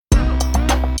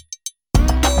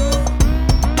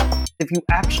If you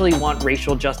actually want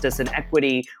racial justice and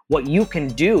equity, what you can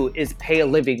do is pay a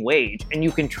living wage and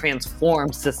you can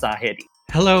transform society.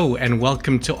 Hello, and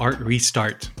welcome to Art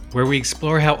Restart, where we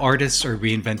explore how artists are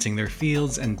reinventing their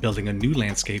fields and building a new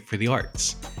landscape for the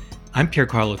arts. I'm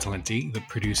Piercarlo Talenti, the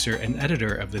producer and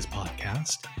editor of this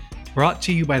podcast, brought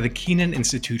to you by the Kenan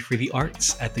Institute for the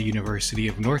Arts at the University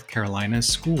of North Carolina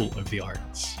School of the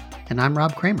Arts. And I'm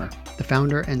Rob Kramer, the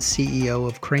founder and CEO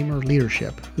of Kramer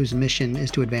Leadership, whose mission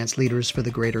is to advance leaders for the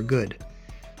greater good.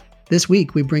 This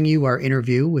week, we bring you our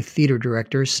interview with theater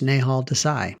director Snehal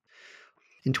Desai.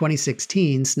 In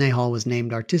 2016, Snehal was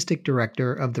named artistic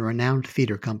director of the renowned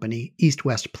theater company East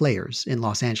West Players in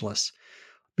Los Angeles,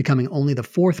 becoming only the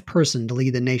fourth person to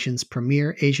lead the nation's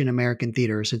premier Asian American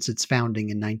theater since its founding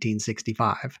in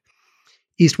 1965.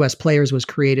 East West Players was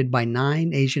created by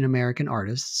 9 Asian American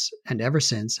artists and ever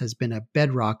since has been a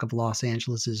bedrock of Los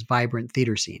Angeles' vibrant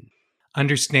theater scene.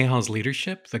 Under Snehal's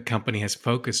leadership, the company has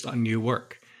focused on new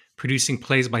work, producing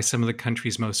plays by some of the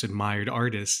country's most admired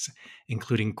artists,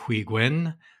 including Quy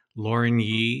Nguyen, Lauren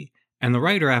Yi, and the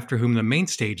writer after whom the main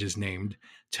stage is named,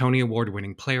 Tony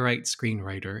Award-winning playwright,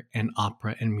 screenwriter, and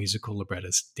opera and musical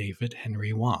librettist David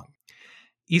Henry Hwang.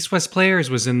 East West Players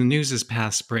was in the news this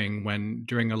past spring when,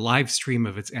 during a live stream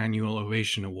of its annual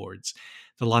Ovation Awards,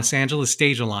 the Los Angeles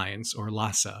Stage Alliance, or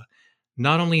LASA,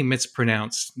 not only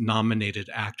mispronounced nominated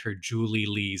actor Julie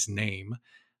Lee's name,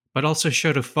 but also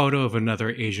showed a photo of another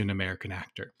Asian American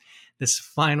actor. This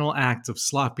final act of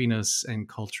sloppiness and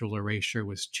cultural erasure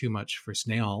was too much for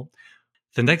Snehal.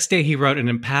 The next day, he wrote an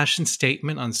impassioned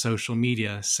statement on social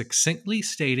media, succinctly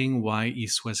stating why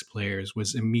East West Players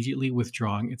was immediately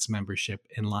withdrawing its membership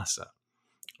in LASA.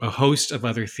 A host of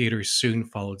other theaters soon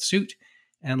followed suit,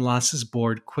 and LASA's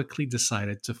board quickly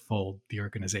decided to fold the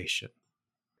organization.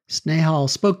 Snehal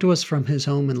spoke to us from his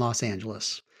home in Los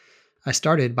Angeles. I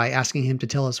started by asking him to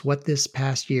tell us what this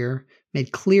past year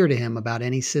made clear to him about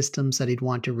any systems that he'd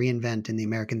want to reinvent in the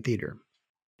American theater.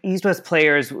 East West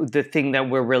Players, the thing that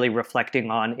we're really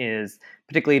reflecting on is,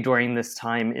 particularly during this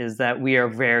time, is that we are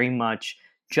very much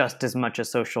just as much a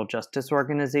social justice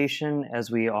organization as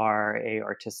we are a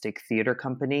artistic theater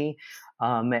company,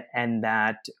 and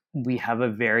that we have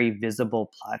a very visible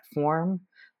platform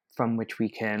from which we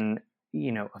can,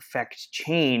 affect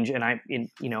change, and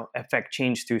affect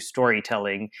change through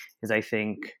storytelling is, I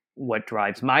think, what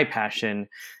drives my passion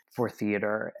for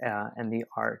theater and the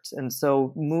arts. And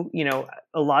so,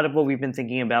 a lot of what we've been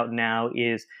thinking about now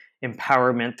is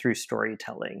empowerment through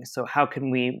storytelling. So how can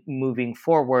we, moving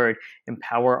forward,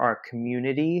 empower our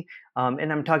community?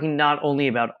 And I'm talking not only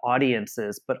about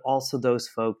audiences, but also those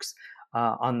folks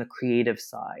on the creative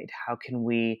side. How can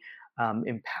we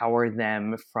empower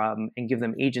them and give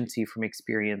them agency from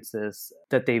experiences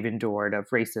that they've endured of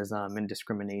racism and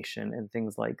discrimination and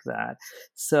things like that.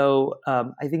 So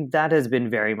I think that has been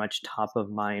very much top of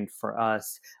mind for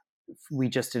us. We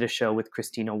just did a show with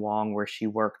Christina Wong where she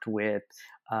worked with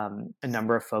a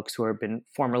number of folks who have been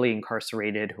formerly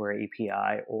incarcerated, who are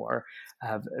API or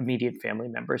have immediate family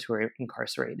members who are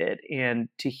incarcerated. And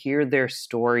to hear their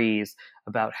stories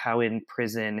about how in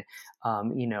prison,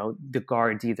 the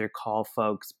guards either call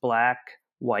folks Black,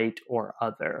 white, or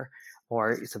other,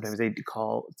 or sometimes they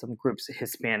call some groups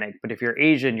Hispanic. But if you're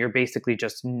Asian, you're basically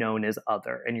just known as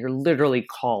other, and you're literally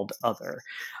called other.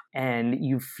 And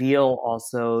you feel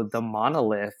also the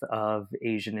monolith of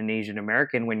Asian and Asian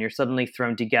American when you're suddenly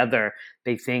thrown together.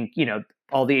 They think,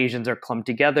 all the Asians are clumped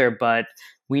together, but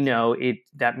we know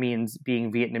that means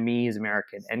being Vietnamese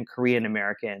American and Korean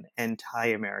American and Thai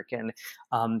American.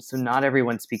 So not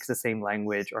everyone speaks the same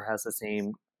language or has the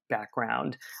same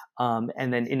background.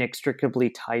 And then inextricably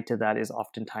tied to that is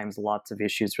oftentimes lots of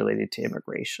issues related to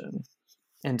immigration.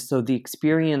 And so the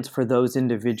experience for those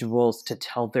individuals to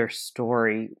tell their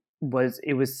story was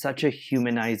such a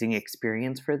humanizing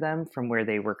experience for them from where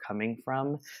they were coming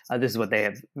from. This is what they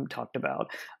have talked about,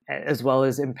 as well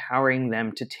as empowering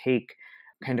them to take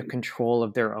kind of control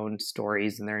of their own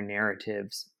stories and their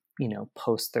narratives,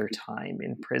 post their time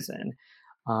in prison.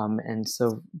 And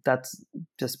so that's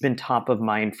just been top of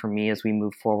mind for me as we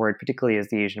move forward, particularly as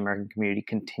the Asian American community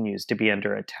continues to be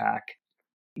under attack.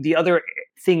 The other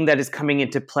thing that is coming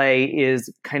into play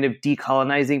is kind of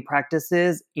decolonizing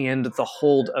practices and the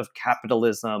hold of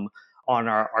capitalism on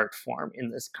our art form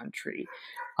in this country.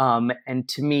 And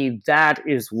to me, that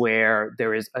is where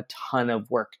there is a ton of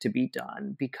work to be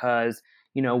done because,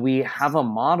 we have a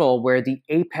model where the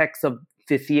apex of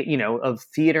of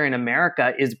theater in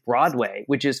America is Broadway,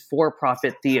 which is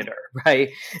for-profit theater, right?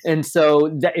 And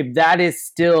so if that is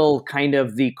still kind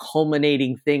of the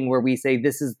culminating thing where we say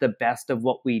this is the best of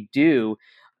what we do,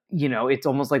 it's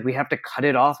almost like we have to cut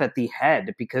it off at the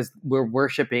head because we're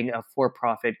worshiping a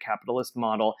for-profit capitalist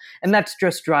model. And that's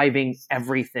just driving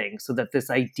everything, so that this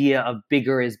idea of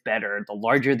bigger is better, the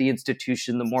larger the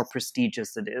institution, the more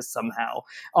prestigious it is somehow,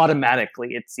 automatically,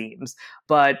 it seems.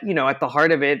 But, at the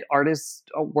heart of it, artists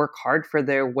work hard for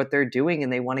what they're doing,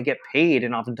 and they want to get paid.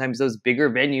 And oftentimes those bigger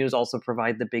venues also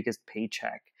provide the biggest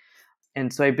paycheck.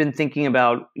 And so I've been thinking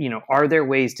about, are there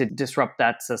ways to disrupt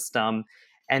that system?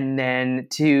 And then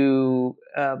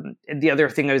the other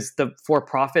thing is the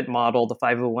for-profit model, the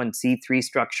 501c3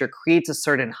 structure creates a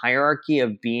certain hierarchy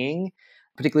of being,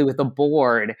 particularly with a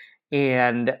board.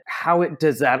 And how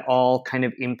does that all kind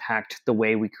of impact the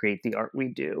way we create the art we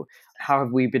do? How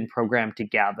have we been programmed to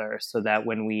gather so that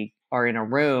when we are in a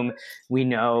room, we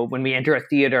know when we enter a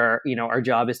theater, our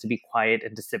job is to be quiet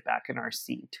and to sit back in our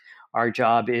seat. Our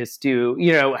job is to,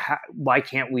 why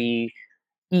can't we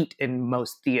eat in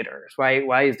most theaters, right?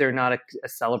 Why is there not a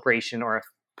celebration or a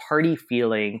party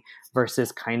feeling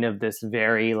versus kind of this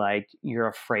very like you're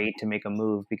afraid to make a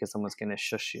move because someone's going to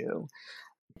shush you?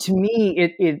 To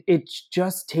me, it's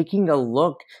just taking a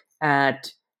look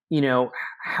at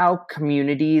how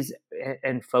communities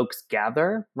and folks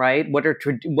gather, right? What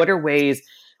are ways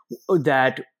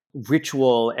that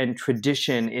ritual and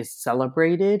tradition is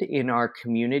celebrated in our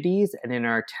communities and in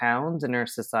our towns and our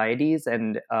societies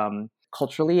and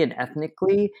culturally and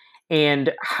ethnically,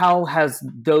 and how has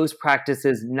those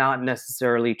practices not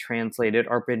necessarily translated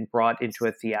or been brought into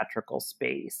a theatrical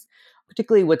space?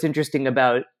 Particularly what's interesting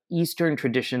about Eastern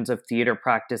traditions of theater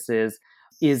practices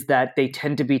is that they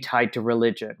tend to be tied to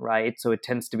religion, right? So it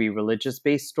tends to be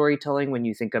religious-based storytelling when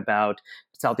you think about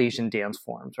South Asian dance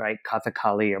forms, right?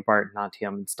 Kathakali or Bharatanatyam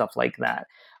and stuff like that.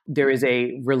 There is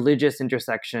a religious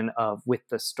intersection with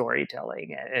the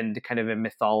storytelling and kind of a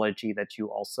mythology that you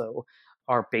also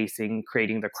are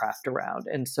creating the craft around.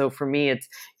 And so for me,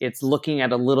 it's looking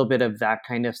at a little bit of that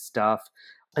kind of stuff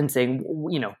and saying,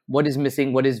 what is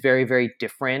missing? What is very, very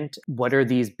different? What are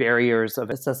these barriers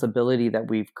of accessibility that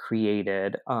we've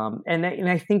created? And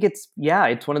I think it's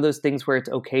one of those things where it's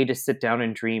okay to sit down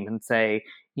and dream and say,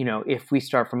 if we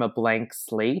start from a blank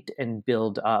slate and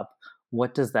build up,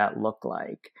 what does that look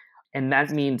like? And that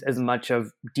means as much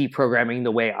of deprogramming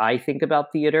the way I think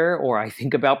about theater or I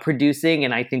think about producing,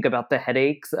 and I think about the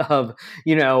headaches of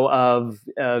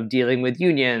dealing with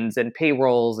unions and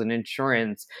payrolls and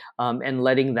insurance, and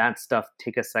letting that stuff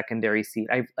take a secondary seat.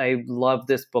 I love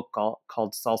this book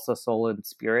called Salsa, Soul, and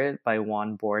Spirit by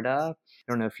Juan Borda. I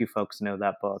don't know if you folks know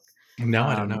that book. No,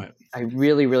 I don't know it. I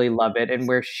really, really love it. And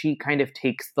where she kind of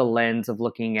takes the lens of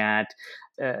looking at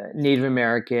Native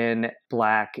American,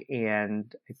 Black,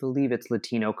 and I believe it's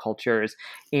Latino cultures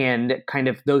and kind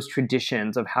of those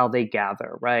traditions of how they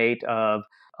gather, right? Of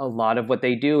a lot of what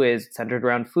they do is centered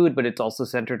around food, but it's also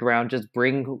centered around just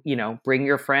bring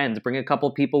your friends, bring a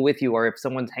couple people with you. Or if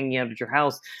someone's hanging out at your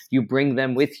house, you bring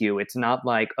them with you. It's not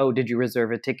like, oh, did you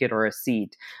reserve a ticket or a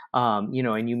seat?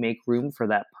 And you make room for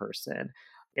that person.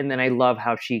 And then I love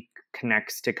how she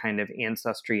connects to kind of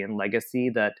ancestry and legacy,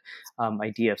 that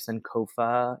idea of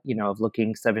Sankofa, of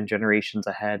looking 7 generations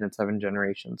ahead and 7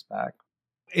 generations back.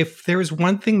 If there was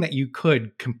one thing that you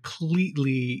could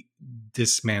completely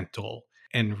dismantle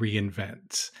and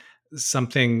reinvent,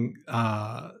 something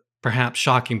perhaps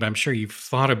shocking, but I'm sure you've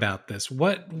thought about this,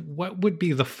 what would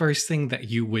be the first thing that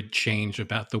you would change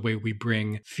about the way we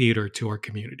bring theater to our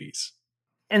communities?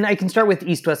 And I can start with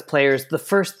East West Players. The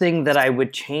first thing that I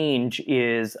would change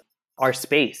is our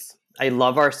space. I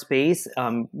love our space.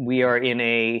 We are in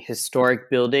a historic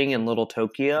building in Little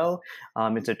Tokyo.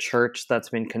 It's a church that's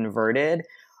been converted,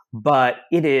 but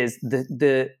it is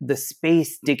the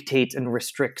space dictates and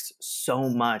restricts so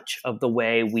much of the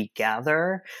way we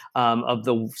gather, of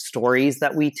the stories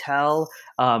that we tell,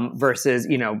 versus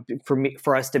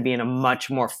for us to be in a much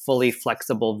more fully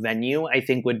flexible venue, I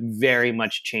think would very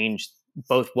much change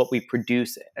both what we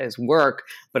produce as work,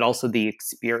 but also the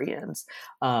experience.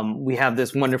 We have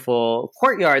this wonderful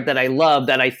courtyard that I love,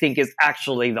 that I think is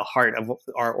actually the heart of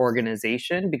our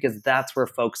organization, because that's where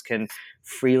folks can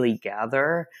freely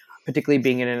gather. Particularly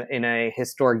being in a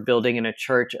historic building in a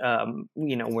church,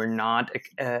 we're not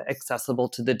accessible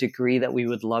to the degree that we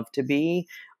would love to be.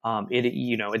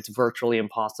 It's virtually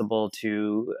impossible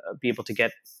to be able to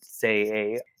get,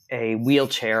 say, a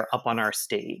wheelchair up on our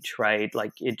stage, right?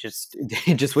 Like it just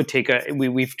would take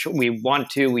we've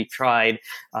tried,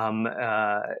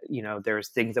 there's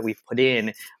things that we've put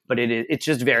in, but it's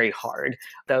just very hard.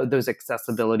 Those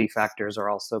accessibility factors are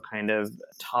also kind of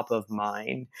top of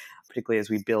mind, particularly as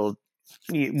we build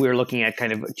we're looking at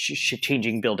kind of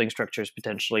changing building structures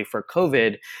potentially for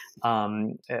COVID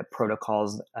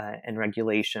protocols and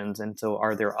regulations. And so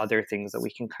are there other things that we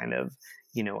can kind of,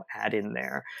 add in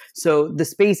there? So the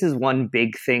space is one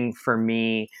big thing for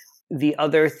me. The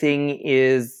other thing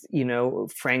is,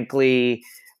 frankly,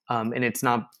 and it's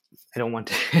not, I don't want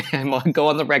to go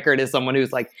on the record as someone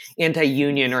who's like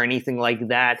anti-union or anything like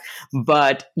that.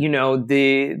 But,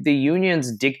 the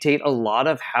unions dictate a lot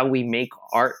of how we make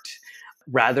art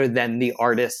rather than the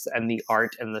artists and the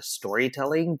art and the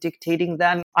storytelling dictating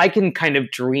that. I can kind of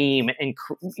dream and,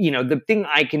 the thing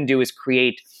I can do is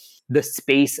create the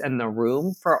space and the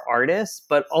room for artists,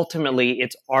 but ultimately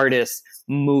it's artists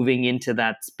moving into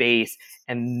that space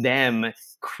and them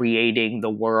creating the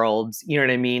worlds,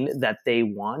 that they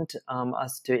want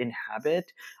us to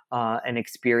inhabit and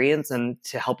experience and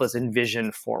to help us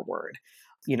envision forward.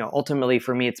 Ultimately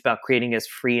for me, it's about creating as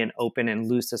free and open and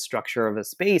loose a structure of a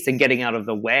space and getting out of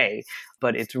the way.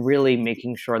 But it's really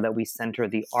making sure that we center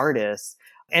the artists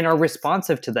and are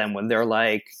responsive to them when they're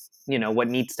like, what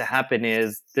needs to happen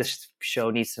is this show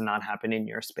needs to not happen in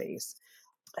your space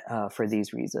for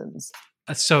these reasons.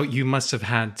 So you must have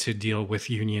had to deal with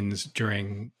unions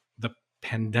during the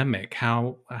pandemic.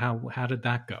 How did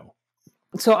that go?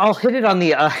 So I'll hit it on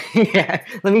the,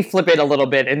 let me flip it a little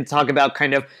bit and talk about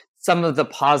kind of some of the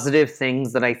positive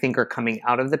things that I think are coming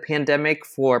out of the pandemic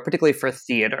particularly for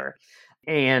theater.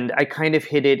 And I kind of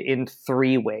hit it in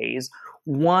three ways.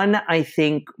 One, I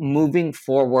think moving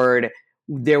forward,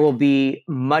 there will be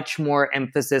much more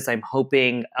emphasis, I'm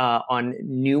hoping, on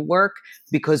new work,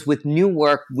 because with new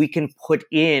work, we can put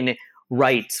in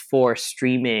rights for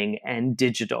streaming and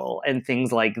digital and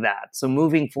things like that. So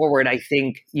moving forward, I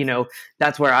think,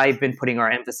 that's where I've been putting our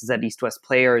emphasis at East West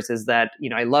Players is that,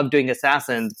 I love doing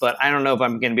Assassins, but I don't know if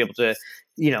I'm going to be able to,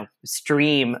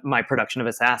 stream my production of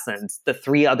Assassins. The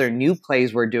 3 other new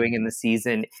plays we're doing in the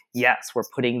season, yes, we're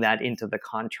putting that into the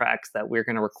contracts that we're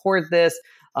going to record this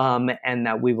and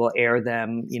that we will air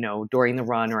them, during the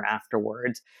run or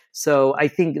afterwards. So I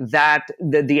think that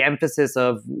the emphasis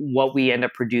of what we end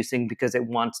up producing because it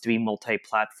wants to be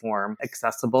multi-platform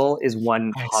accessible is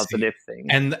one positive thing.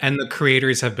 And the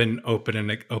creators have been open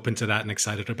to that and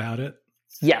excited about it?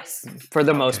 Yes, for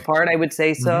the most part, I would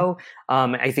say so.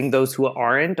 I think those who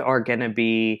aren't are going to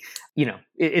be,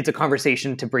 it's a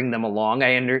conversation to bring them along.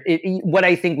 What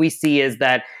I think we see is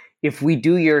that if we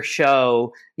do your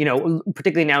show,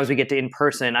 particularly now as we get to in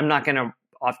person, I'm not going to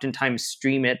oftentimes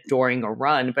stream it during a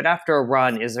run, but after a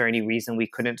run, is there any reason we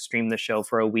couldn't stream the show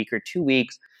for a week or 2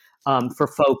 weeks for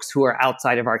folks who are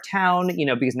outside of our town,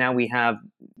 because now we have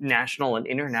national and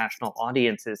international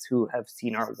audiences who have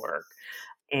seen our work.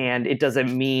 And it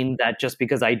doesn't mean that just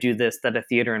because I do this, that a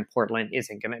theater in Portland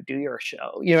isn't going to do your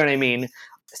show. You know what I mean?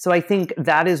 So I think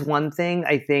that is one thing.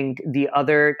 I think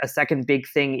a second big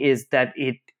thing is that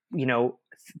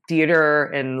theater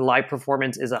and live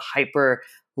performance is a hyper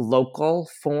local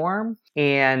form.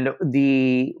 And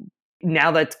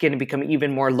now that's going to become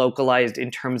even more localized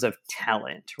in terms of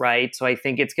talent, right? So I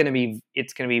think it's going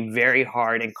to be very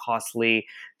hard and costly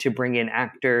to bring in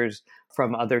actors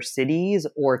from other cities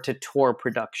or to tour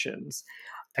productions.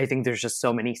 I think there's just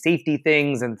so many safety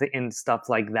things and stuff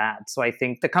like that. So I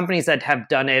think the companies that have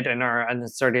done it and are on a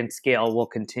certain scale will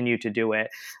continue to do it.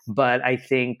 But I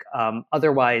think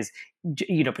otherwise,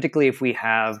 particularly if we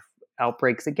have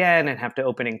outbreaks again and have to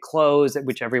open and close,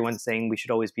 which everyone's saying we should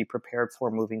always be prepared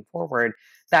for moving forward,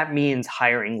 that means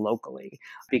hiring locally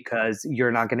because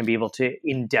you're not going to be able to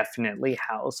indefinitely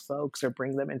house folks or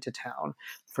bring them into town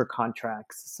for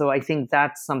contracts. So I think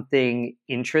that's something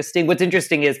interesting. What's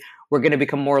interesting is we're going to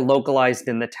become more localized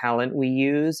in the talent we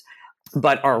use,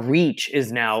 but our reach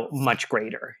is now much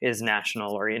greater, is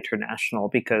national or international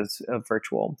because of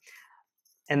virtual.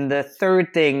 And the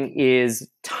third thing is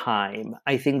time.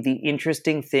 I think the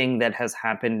interesting thing that has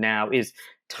happened now is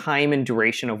time and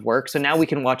duration of work. So now we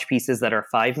can watch pieces that are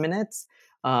 5 minutes,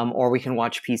 or we can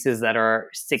watch pieces that are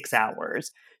 6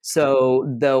 hours. So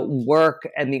the work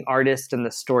and the artist and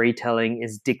the storytelling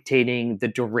is dictating the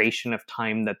duration of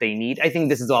time that they need. I think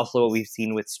this is also what we've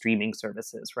seen with streaming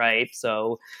services, right?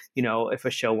 So, if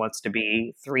a show wants to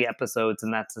be 3 episodes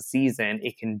and that's a season,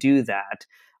 it can do that.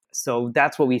 So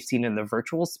that's what we've seen in the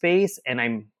virtual space. And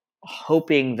I'm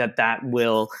hoping that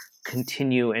will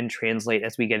continue and translate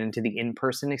as we get into the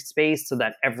in-person space so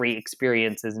that every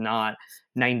experience is not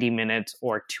 90 minutes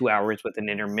or 2 hours with an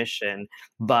intermission,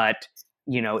 but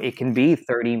it can be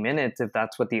 30 minutes if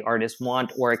that's what the artists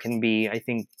want, or it can be, I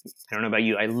don't know about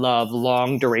you, I love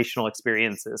long durational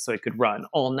experiences, so it could run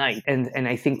all night. And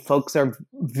I think folks are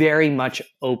very much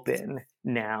open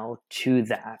now to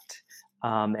that.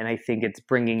 And I think it's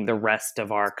bringing the rest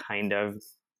of our kind of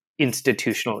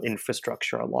institutional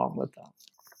infrastructure along with that.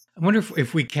 I wonder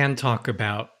if we can talk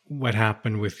about what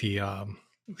happened with the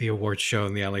awards show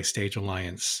and the LA Stage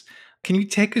Alliance. Can you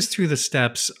take us through the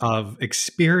steps of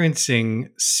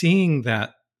seeing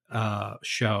that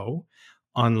show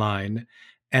online,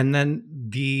 and then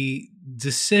the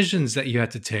decisions that you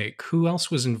had to take? Who else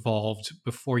was involved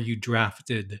before you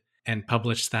drafted and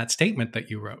published that statement that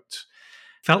you wrote?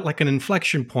 Felt like an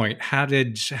inflection point. How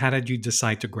did you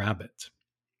decide to grab it?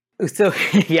 So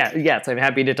yes, I'm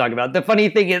happy to talk about it. The funny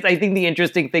thing is, I think the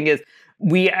interesting thing is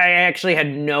I actually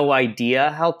had no idea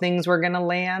how things were going to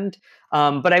land.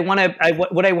 But what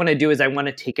I want to do is I want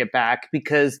to take it back,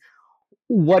 because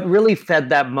what really fed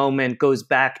that moment goes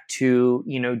back to,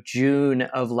 June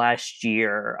of last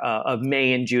year, of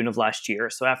May and June of last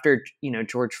year. So after,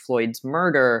 George Floyd's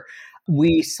murder,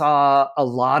 we saw a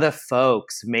lot of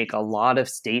folks make a lot of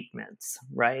statements,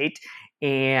 right?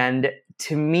 And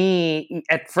to me,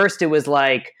 at first, it was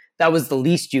like, that was the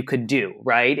least you could do,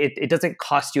 right? It doesn't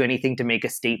cost you anything to make a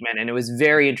statement. And it was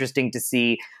very interesting to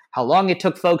see how long it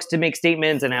took folks to make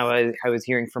statements, and how I was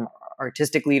hearing from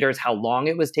artistic leaders how long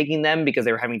it was taking them, because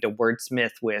they were having to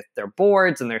wordsmith with their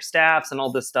boards and their staffs and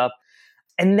all this stuff.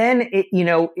 And then,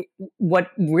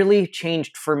 what really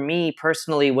changed for me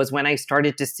personally was when I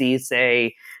started to see,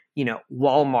 say,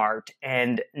 Walmart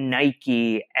and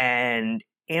Nike and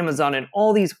Amazon and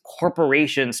all these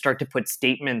corporations start to put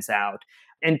statements out.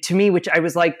 And to me, which I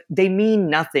was like, they mean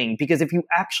nothing, because if you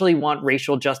actually want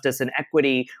racial justice and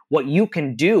equity, what you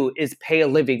can do is pay a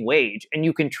living wage, and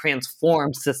you can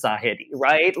transform society,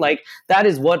 right? Like, that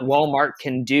is what Walmart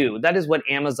can do. That is what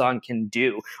Amazon can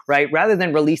do, right? Rather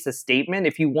than release a statement,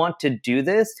 if you want to do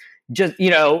this, just,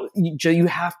 you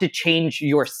have to change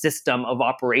your system of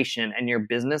operation and your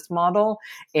business model.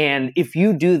 And if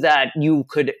you do that, you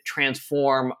could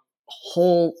transform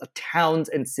whole towns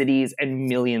and cities and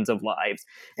millions of lives.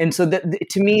 And so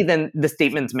to me, then the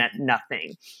statements meant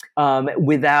nothing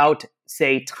without,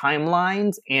 say,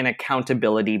 timelines and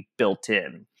accountability built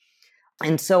in.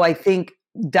 And so I think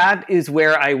that is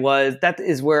where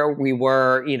we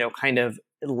were, kind of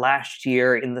last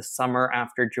year in the summer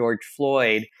after George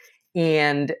Floyd.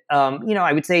 And,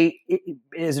 I would say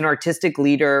as an artistic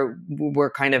leader,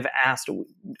 we're kind of asked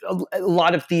a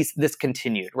lot of this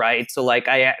continued, right? So like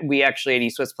we actually at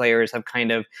East West Players have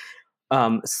kind of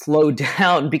slowed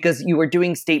down, because you were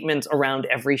doing statements around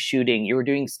every shooting. You were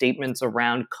doing statements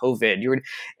around COVID.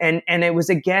 And it was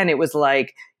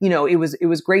like, it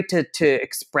was great to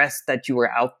express that you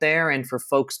were out there and for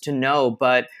folks to know,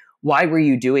 but why were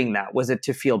you doing that? Was it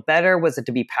to feel better? Was it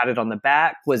to be patted on the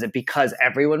back? Was it because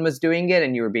everyone was doing it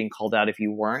and you were being called out if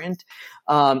you weren't?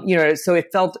 So it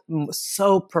felt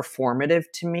so performative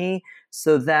to me,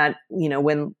 so that,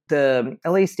 when the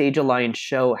LA Stage Alliance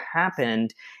show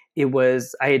happened, I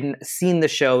had seen the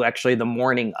show actually the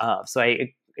morning of. So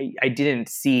I didn't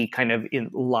see kind of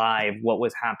in live what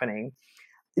was happening.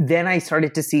 Then I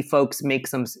started to see folks make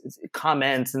some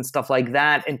comments and stuff like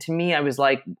that. And to me, I was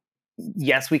like,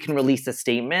 yes, we can release a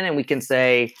statement and we can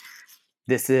say,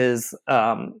 this is,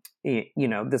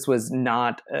 this was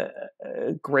not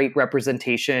a great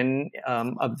representation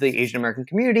of the Asian American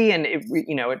community. And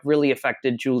it really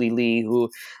affected Julie Lee, who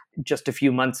just a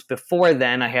few months before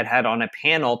then I had on a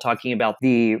panel talking about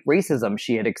the racism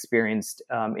she had experienced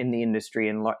in the industry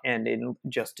and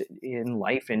in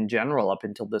life in general up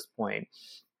until this point.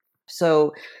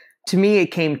 So to me,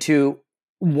 it came to,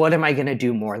 what am I going to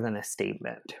do more than a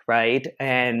statement, right?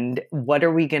 And what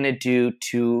are we going to do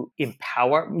to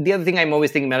empower? The other thing I'm always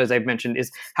thinking about, as I've mentioned,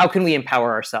 is how can we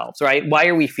empower ourselves, right? Why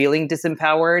are we feeling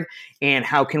disempowered, and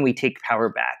how can we take power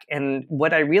back? And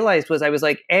what I realized was, I was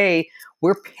like,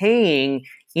 we're paying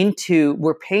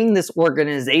this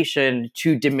organization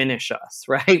to diminish us,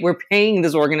 right? We're paying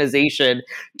this organization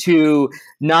to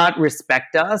not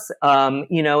respect us, and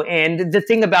the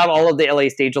thing about all of the LA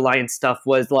Stage Alliance stuff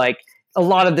was like, a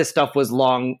lot of this stuff was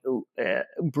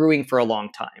brewing for a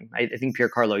long time. I think, Pierre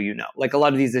Carlo, like a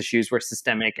lot of these issues were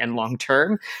systemic and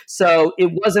long-term. So it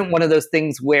wasn't one of those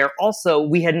things where also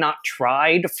we had not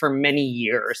tried for many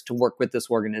years to work with this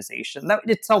organization. That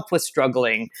itself was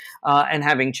struggling and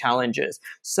having challenges.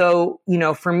 So,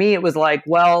 for me, it was like,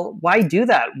 well, why do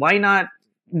that? Why not?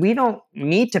 We don't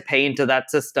need to pay into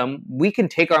that system. We can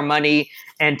take our money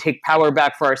and take power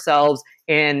back for ourselves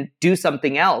and do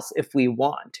something else if we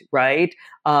want, right?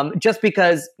 Just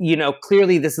because,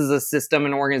 clearly this is a system,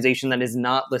 an organization that is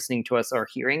not listening to us or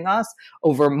hearing us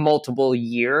over multiple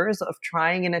years of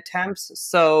trying and attempts.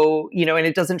 So, and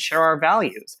it doesn't share our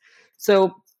values.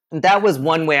 So that was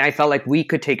one way I felt like we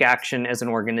could take action as an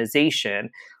organization.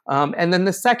 And then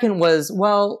the second was,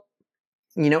 well,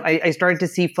 I started to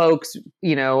see folks,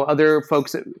 other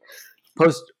folks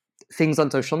post things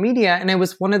on social media. And it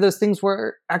was one of those things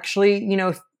where actually,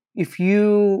 if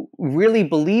you really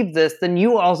believe this, then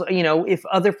you also, if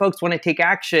other folks want to take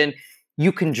action,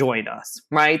 you can join us,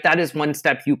 right? That is one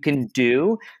step you can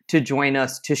do to join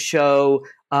us to show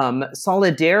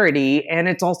solidarity. And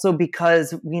it's also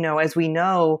because, as we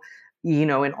know,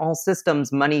 in all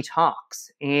systems, money talks.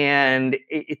 And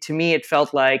to me, it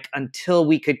felt like until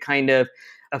we could kind of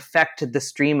affect the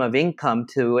stream of income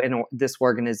to this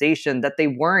organization, that they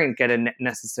weren't going to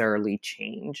necessarily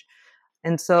change.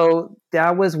 And so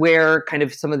that was where kind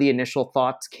of some of the initial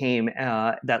thoughts came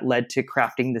that led to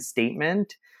crafting the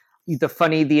statement.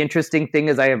 The interesting thing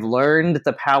is I have learned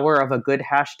the power of a good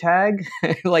hashtag,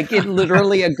 like it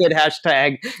literally a good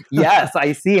hashtag. Yes,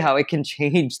 I see how it can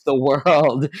change the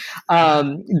world.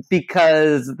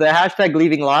 Because the hashtag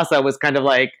leaving Lhasa was kind of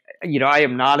like, I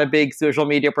am not a big social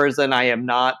media person. I am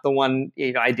not the one,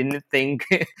 I didn't think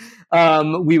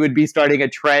we would be starting a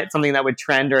trend, something that would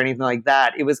trend or anything like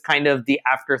that. It was kind of the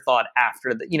afterthought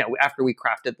after after we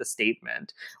crafted the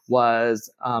statement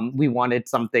was we wanted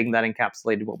something that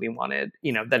encapsulated what we wanted,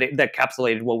 that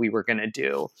encapsulated what we were going to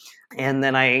do. And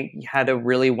then I had a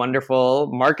really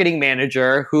wonderful marketing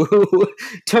manager who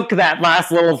took that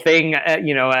last little thing,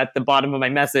 at the bottom of my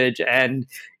message and,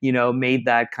 made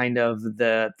that kind of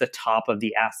the top of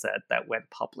the asset that went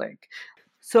public.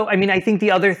 So, I think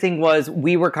the other thing was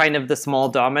we were kind of the small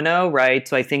domino, right?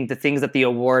 So I think the things at the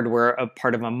award were a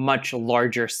part of a much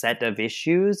larger set of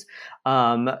issues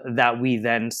that we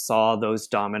then saw those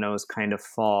dominoes kind of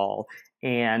fall.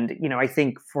 And, I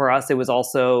think for us, it was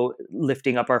also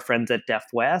lifting up our friends at Deaf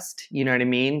West, you know what I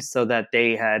mean? So that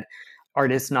they had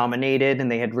artists nominated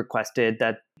and they had requested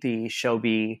that the show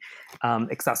be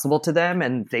accessible to them.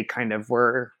 And they kind of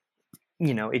were,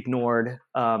 ignored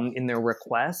in their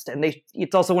request. And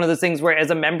it's also one of those things where as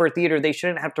a member theater, they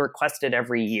shouldn't have to request it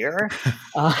every year,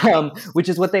 which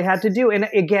is what they had to do. And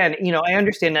again, I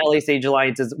understand LA Stage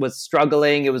Alliance was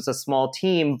struggling. It was a small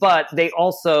team, but they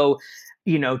also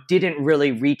didn't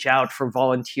really reach out for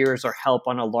volunteers or help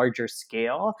on a larger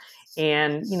scale.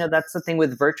 And, that's the thing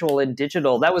with virtual and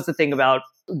digital. That was the thing about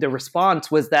the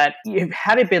response was that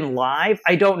had it been live,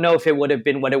 I don't know if it would have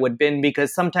been what it would have been,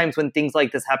 because sometimes when things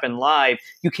like this happen live,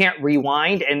 you can't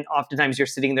rewind. And oftentimes you're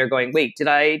sitting there going, wait, did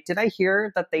I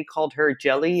hear that they called her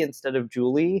Jelly instead of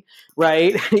Julie?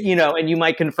 Right. And you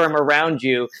might confirm around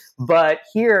you. But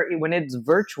here, when it's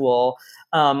virtual,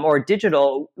 or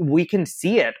digital, we can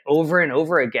see it over and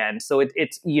over again. So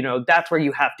it's that's where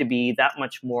you have to be that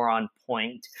much more on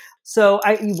point. So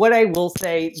what I will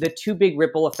say, the two big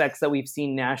ripple effects that we've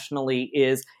seen nationally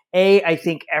is I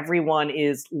think everyone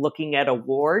is looking at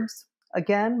awards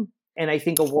again. And I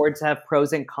think awards have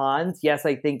pros and cons. Yes,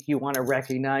 I think you want to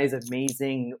recognize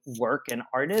amazing work and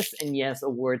artists. And yes,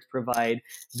 awards provide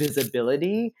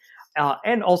visibility.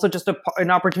 And also just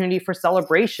an opportunity for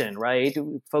celebration, right?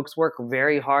 Folks work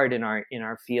very hard in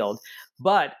our field,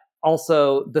 but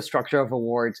also the structure of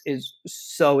awards is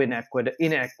so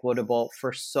inequitable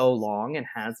for so long and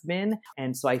has been.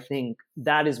 And so I think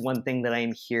that is one thing that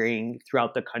I'm hearing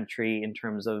throughout the country in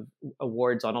terms of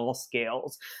awards on all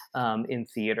scales in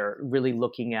theater, really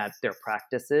looking at their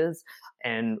practices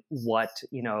and what,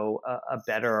 a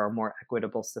better or more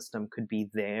equitable system could be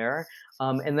there.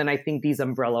 And then I think these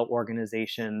umbrella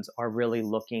organizations are really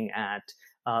looking at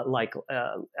like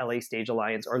LA Stage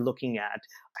Alliance are looking at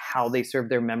how they serve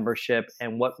their membership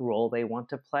and what role they want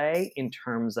to play in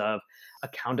terms of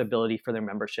accountability for their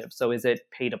membership. So is it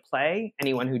pay to play?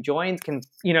 Anyone who joins can,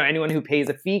 anyone who pays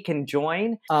a fee can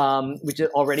join, which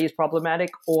already is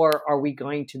problematic. Or are we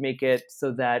going to make it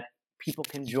so that people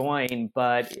can join,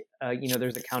 but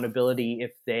there's accountability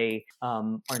if they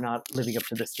are not living up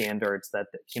to the standards that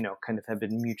kind of have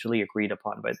been mutually agreed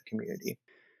upon by the community.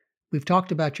 We've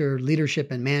talked about your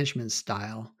leadership and management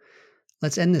style.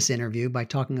 Let's end this interview by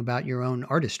talking about your own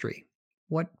artistry.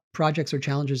 What projects or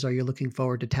challenges are you looking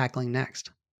forward to tackling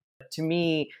next? To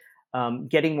me,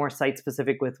 getting more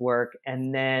site-specific with work,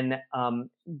 and then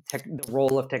the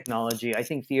role of technology. I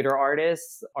think theater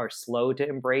artists are slow to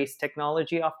embrace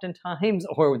technology oftentimes,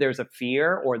 or there's a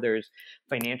fear, or there's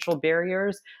financial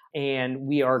barriers. And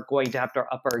we are going to have to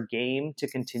up our game to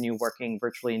continue working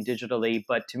virtually and digitally.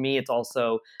 But to me, it's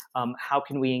also how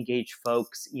can we engage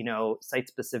folks,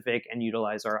 site-specific and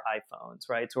utilize our iPhones,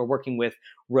 right? So we're working with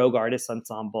Rogue Artists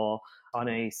Ensemble on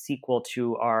a sequel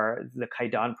to the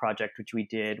Kaidan project, which we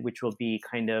did, which will be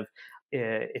kind of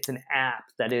it's an app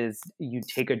that is, you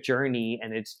take a journey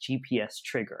and it's GPS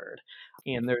triggered,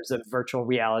 and there's a virtual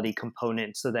reality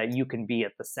component so that you can be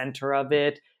at the center of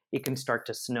it. It can start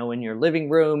to snow in your living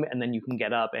room, and then you can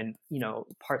get up and,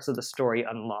 parts of the story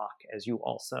unlock as you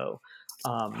also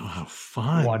Oh,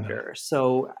 fun. wonder.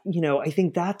 So, I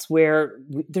think that's where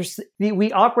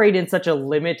we operate in such a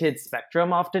limited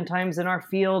spectrum oftentimes in our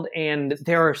field, and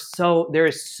there is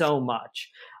so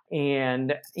much.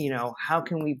 And, how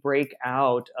can we break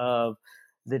out of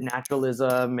the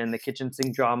naturalism and the kitchen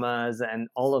sink dramas and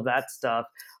all of that stuff,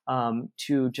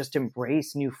 to just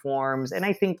embrace new forms? And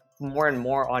I think more and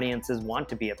more audiences want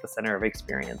to be at the center of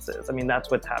experiences. I mean, that's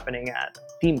what's happening at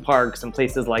theme parks and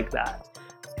places like that.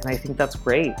 And I think that's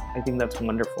great. I think that's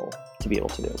wonderful to be able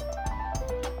to do.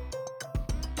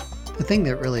 The thing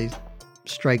that really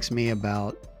strikes me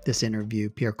about this interview,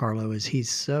 Piercarlo, is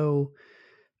he's so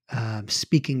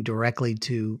speaking directly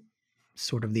to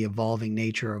sort of the evolving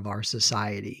nature of our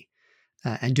society,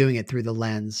 and doing it through the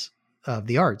lens of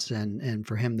the arts and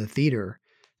for him, the theater.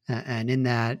 And in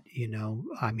that,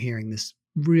 I'm hearing this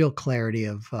real clarity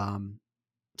of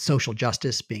social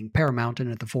justice being paramount and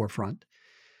at the forefront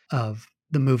of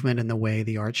the movement and the way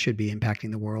the arts should be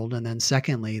impacting the world. And then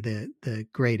secondly, the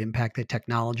great impact that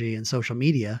technology and social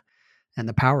media and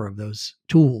the power of those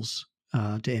tools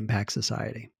to impact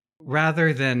society.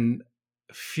 Rather than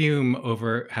fume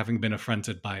over having been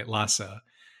affronted by Lhasa,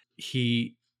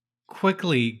 he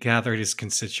quickly gathered his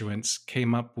constituents,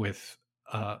 came up with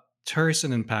a terse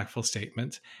and impactful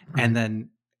statement, and then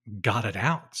got it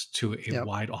out to a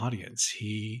wide audience.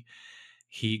 He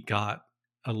got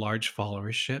a large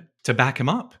followership to back him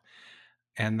up.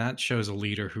 And that shows a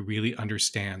leader who really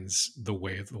understands the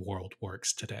way the world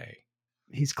works today.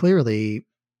 He's clearly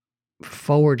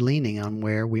forward leaning on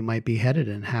where we might be headed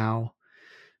and how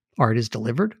art is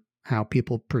delivered, how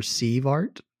people perceive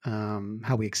art,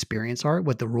 how we experience art,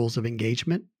 what the rules of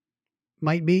engagement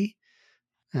might be.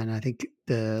 And I think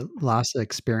the Lhasa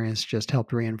experience just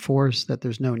helped reinforce that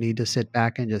there's no need to sit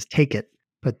back and just take it,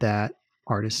 but that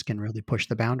artists can really push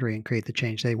the boundary and create the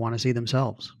change they want to see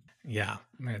themselves. Yeah,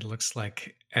 it looks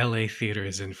like LA theater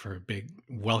is in for a big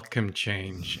welcome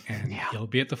change, and you'll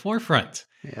be at the forefront.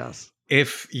 Yes.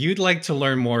 If you'd like to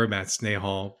learn more about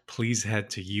Snehal, please head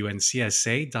to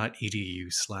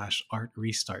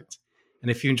uncsa.edu/artrestart.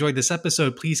 And if you enjoyed this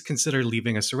episode, please consider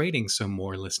leaving us a rating so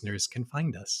more listeners can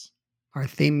find us. Our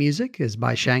theme music is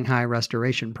by Shanghai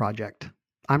Restoration Project.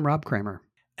 I'm Rob Kramer.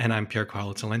 And I'm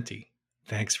Piercarlo Talenti.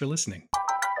 Thanks for listening.